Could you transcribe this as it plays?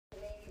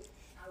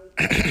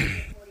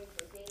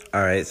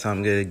Alright, so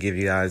I'm gonna give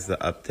you guys the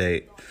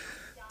update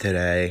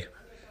today.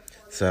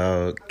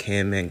 So,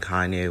 Kim and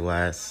Kanye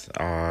West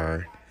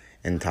are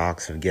in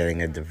talks of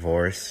getting a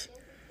divorce.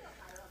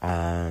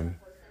 Kim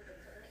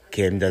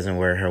doesn't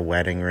wear her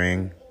wedding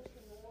ring,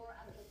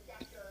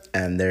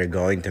 and they're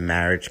going to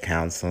marriage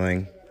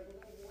counseling.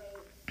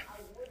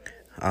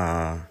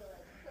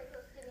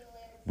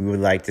 We would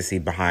like to see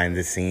behind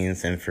the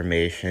scenes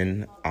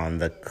information on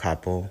the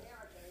couple.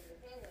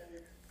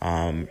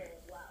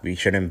 We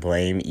shouldn't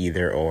blame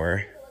either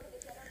or.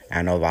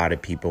 I know a lot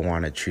of people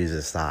want to choose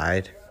a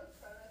side,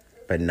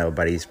 but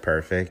nobody's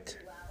perfect.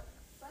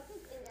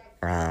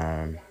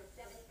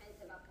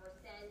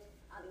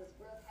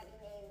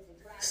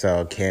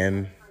 So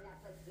Kim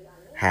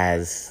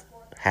has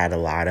had a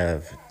lot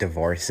of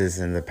divorces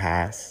in the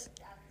past,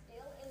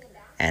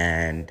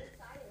 and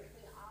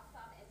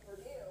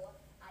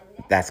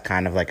that's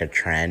kind of like a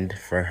trend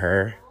for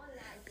her,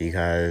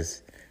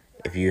 because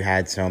if you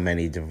had so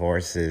many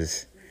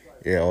divorces,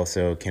 it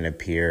also can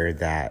appear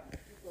that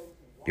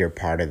you're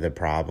part of the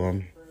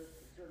problem,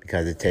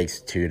 because it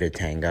takes two to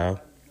tango.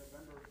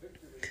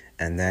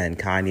 And then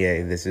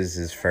Kanye, this is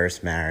his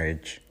first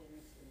marriage,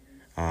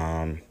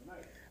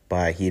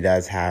 but he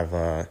does have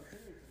a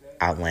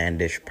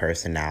outlandish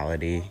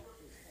personality,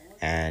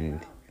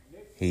 and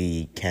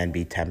he can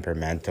be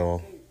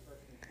temperamental,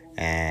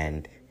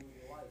 and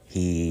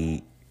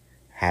he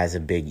has a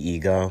big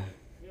ego,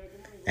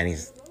 and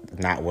he's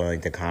not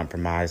willing to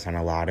compromise on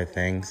a lot of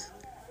things.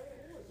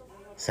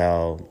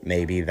 So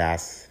maybe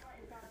that's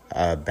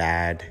a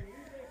bad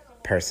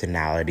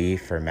personality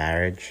for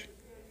marriage,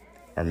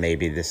 or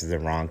maybe this is the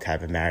wrong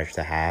type of marriage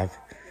to have.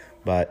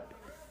 But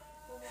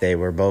they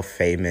were both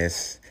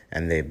famous,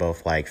 and they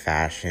both like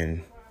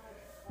fashion.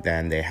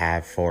 Then they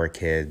have 4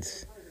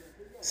 kids.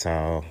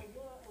 So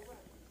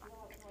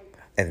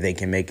if they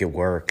can make it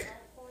work,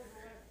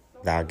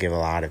 that'll give a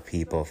lot of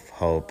people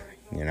hope,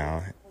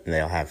 and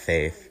they'll have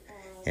faith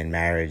in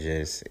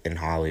marriages in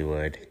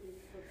Hollywood.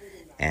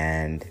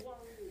 And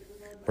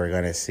we're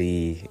going to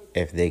see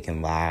if they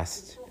can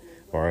last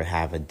or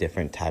have a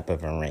different type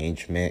of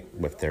arrangement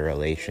with their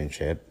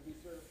relationship.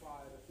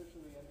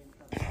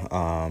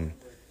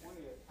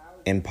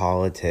 In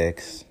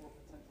politics,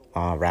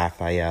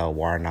 Raphael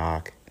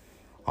Warnock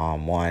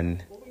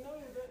won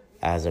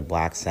as a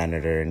black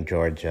senator in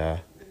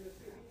Georgia,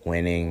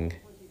 winning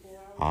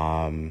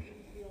the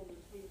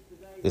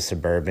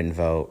suburban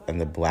vote and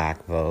the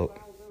black vote.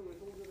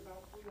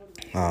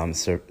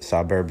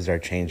 Suburbs are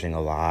changing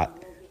a lot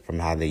from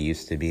how they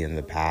used to be in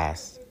the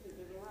past.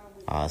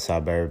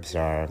 Suburbs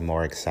are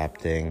more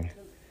accepting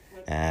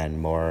and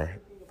more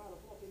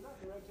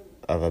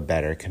of a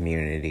better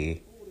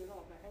community.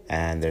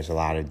 And there's a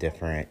lot of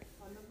different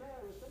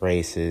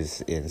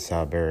races in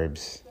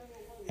suburbs,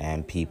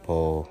 and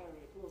people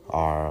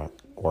are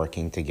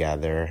working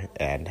together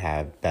and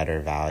have better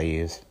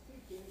values.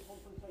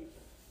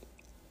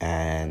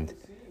 And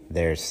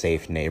there's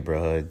safe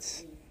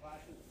neighborhoods.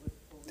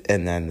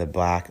 And then the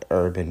black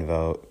urban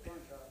vote,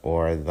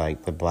 or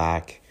like the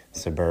black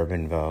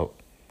suburban vote,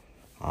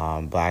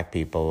 black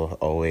people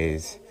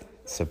always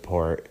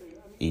support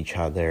each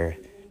other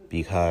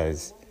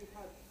because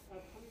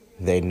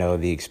they know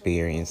the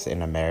experience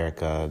in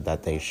America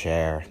that they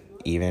share,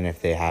 even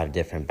if they have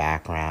different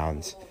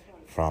backgrounds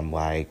from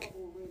like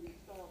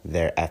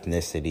their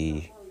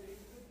ethnicity,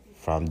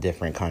 from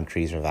different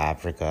countries of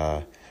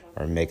Africa,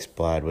 or mixed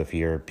blood with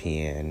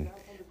European,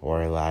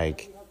 or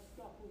like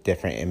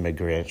different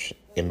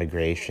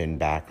immigration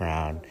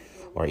background,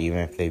 or even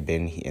if they've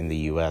been in the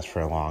U.S.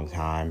 for a long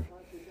time.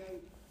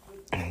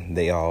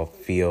 They all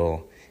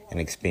feel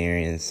and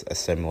experience a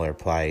similar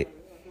plight.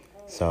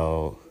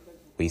 So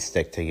we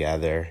stick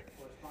together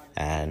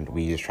and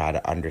we just try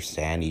to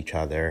understand each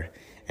other.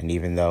 And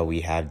even though we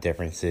have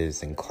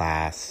differences in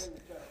class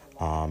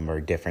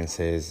or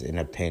differences in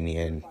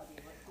opinion,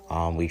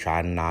 we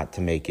try not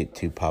to make it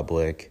too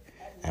public,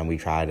 and we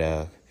try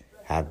to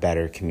have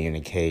better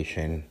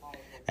communication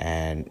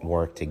and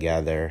work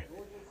together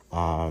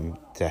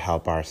to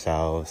help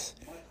ourselves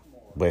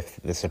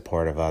with the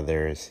support of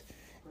others,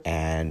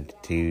 and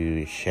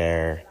to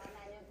share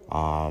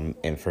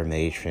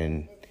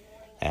information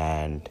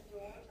and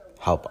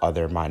help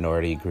other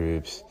minority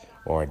groups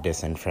or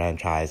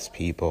disenfranchised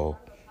people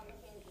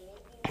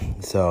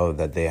so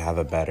that they have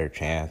a better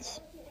chance.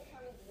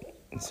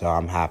 So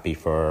I'm happy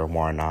for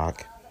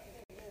Warnock.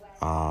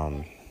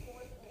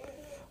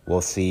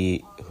 We'll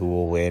see who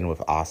will win with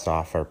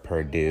Ossoff or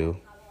Perdue.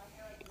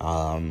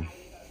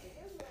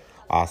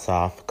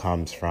 Ossoff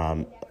comes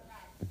from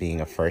being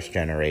a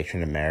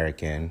first-generation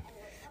American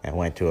and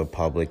went to a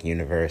public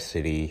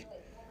university.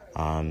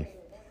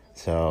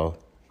 So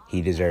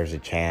he deserves a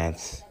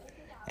chance,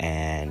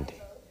 and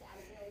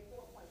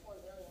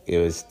it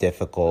was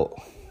difficult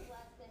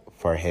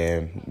for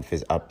him with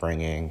his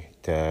upbringing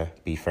to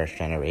be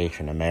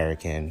first-generation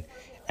American,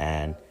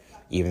 and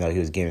even though he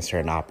was given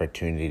certain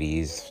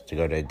opportunities to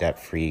go to a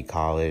debt-free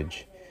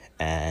college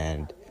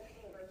and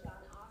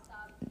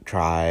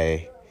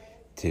try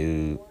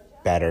to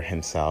better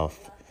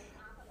himself,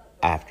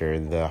 after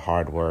the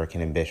hard work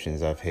and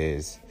ambitions of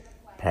his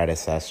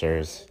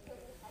predecessors,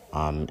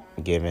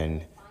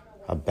 given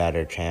a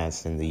better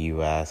chance in the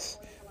U.S.,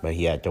 but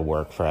he had to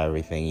work for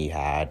everything he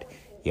had.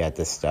 He had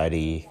to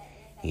study.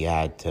 He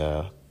had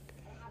to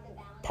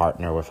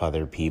partner with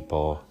other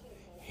people.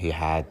 He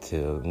had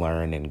to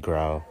learn and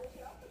grow.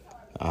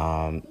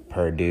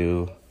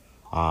 Purdue,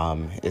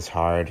 it's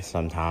hard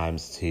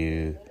sometimes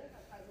to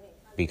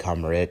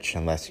become rich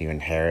unless you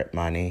inherit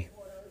money.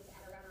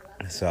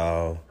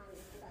 So,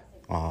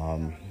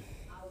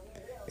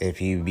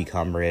 if you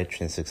become rich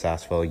and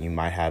successful, you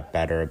might have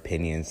better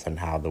opinions on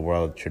how the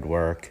world should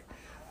work.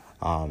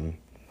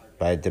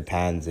 But it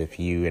depends. If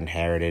you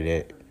inherited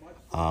it,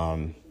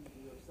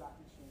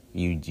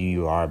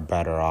 you are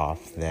better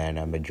off than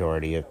a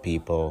majority of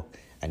people,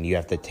 and you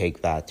have to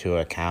take that to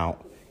account.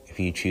 If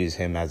you choose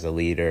him as a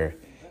leader,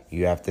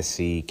 you have to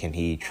see, can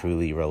he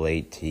truly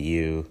relate to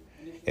you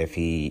if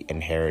he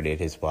inherited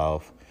his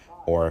wealth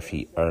or if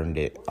he earned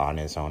it on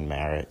his own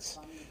merits.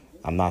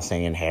 I'm not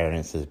saying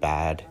inheritance is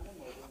bad.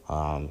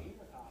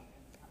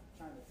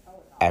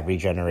 Every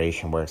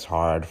generation works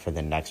hard for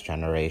the next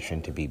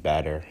generation to be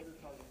better.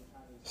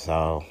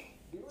 So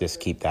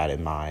just keep that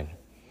in mind.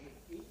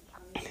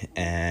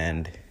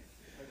 And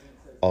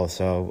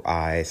also,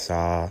 I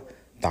saw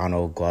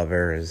Donald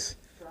Glover's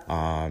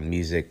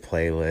music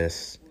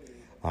playlist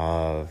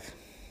of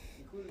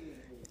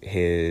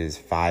his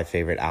 5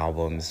 favorite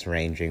albums,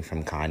 ranging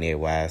from Kanye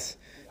West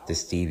to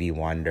Stevie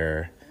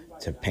Wonder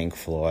to Pink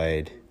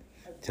Floyd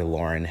to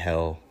Lauryn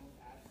Hill.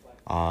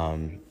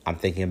 I'm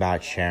thinking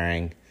about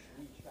sharing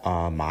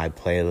my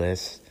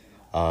playlist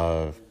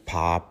of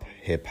pop,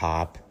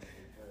 hip-hop,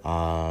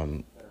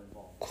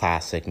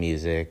 classic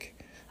music,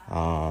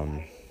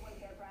 of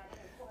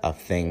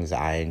things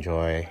I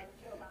enjoy,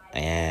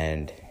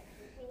 and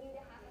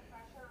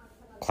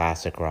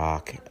classic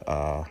rock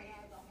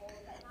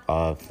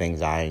of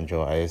things I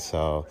enjoy.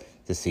 So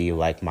to see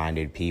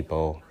like-minded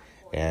people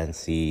and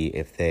see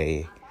if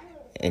they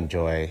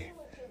enjoy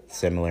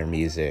similar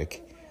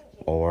music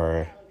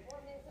or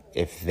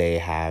if they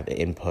have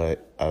input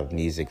of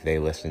music they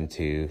listen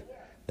to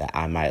that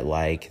I might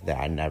like, that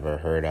I never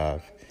heard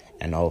of,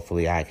 and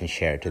hopefully I can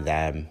share to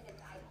them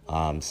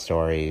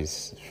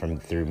stories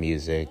through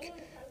music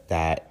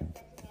that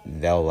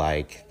they'll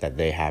like, that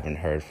they haven't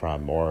heard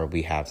from, or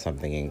we have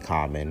something in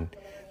common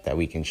that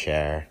we can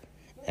share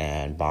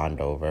and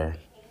bond over,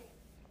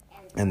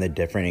 and the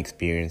different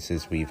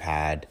experiences we've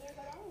had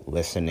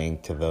listening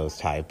to those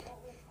type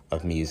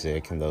of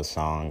music and those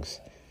songs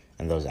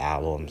and those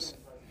albums.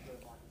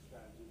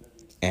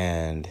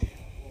 And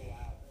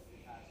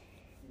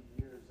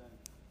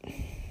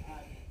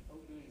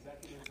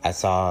I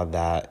saw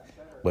that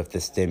with the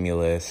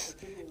stimulus,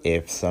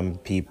 if some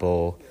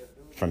people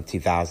from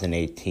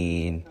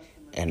 2018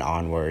 and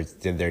onwards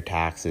did their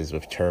taxes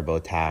with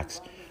TurboTax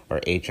or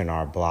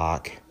H&R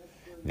Block,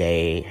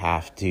 they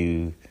have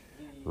to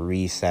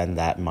resend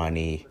that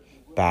money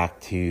back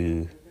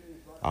to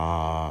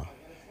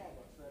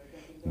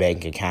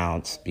bank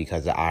accounts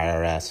because the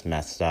IRS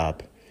messed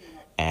up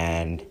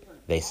and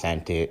they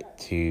sent it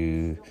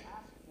to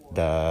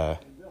the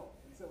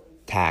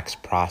tax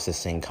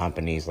processing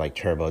companies like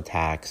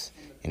TurboTax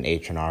and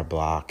H&R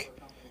Block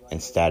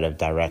instead of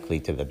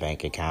directly to the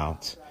bank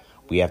accounts.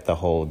 We have to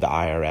hold the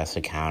IRS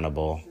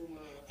accountable,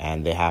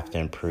 and they have to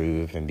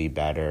improve and be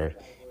better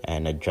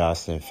and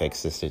adjust and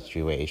fix the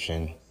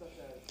situation.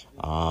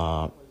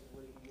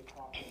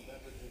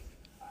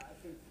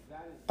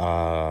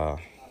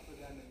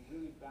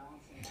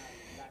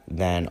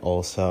 Then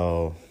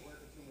also,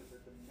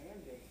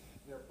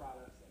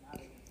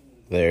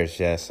 there's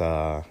just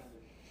a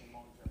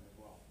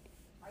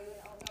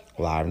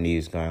lot of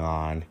news going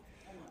on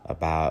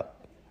about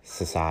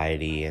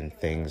society and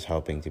things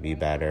hoping to be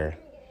better.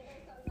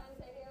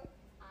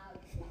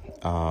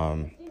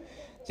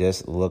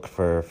 Just look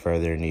for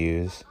further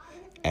news,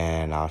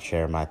 and I'll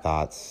share my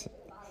thoughts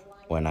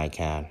when I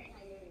can.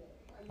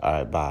 All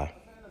right, bye.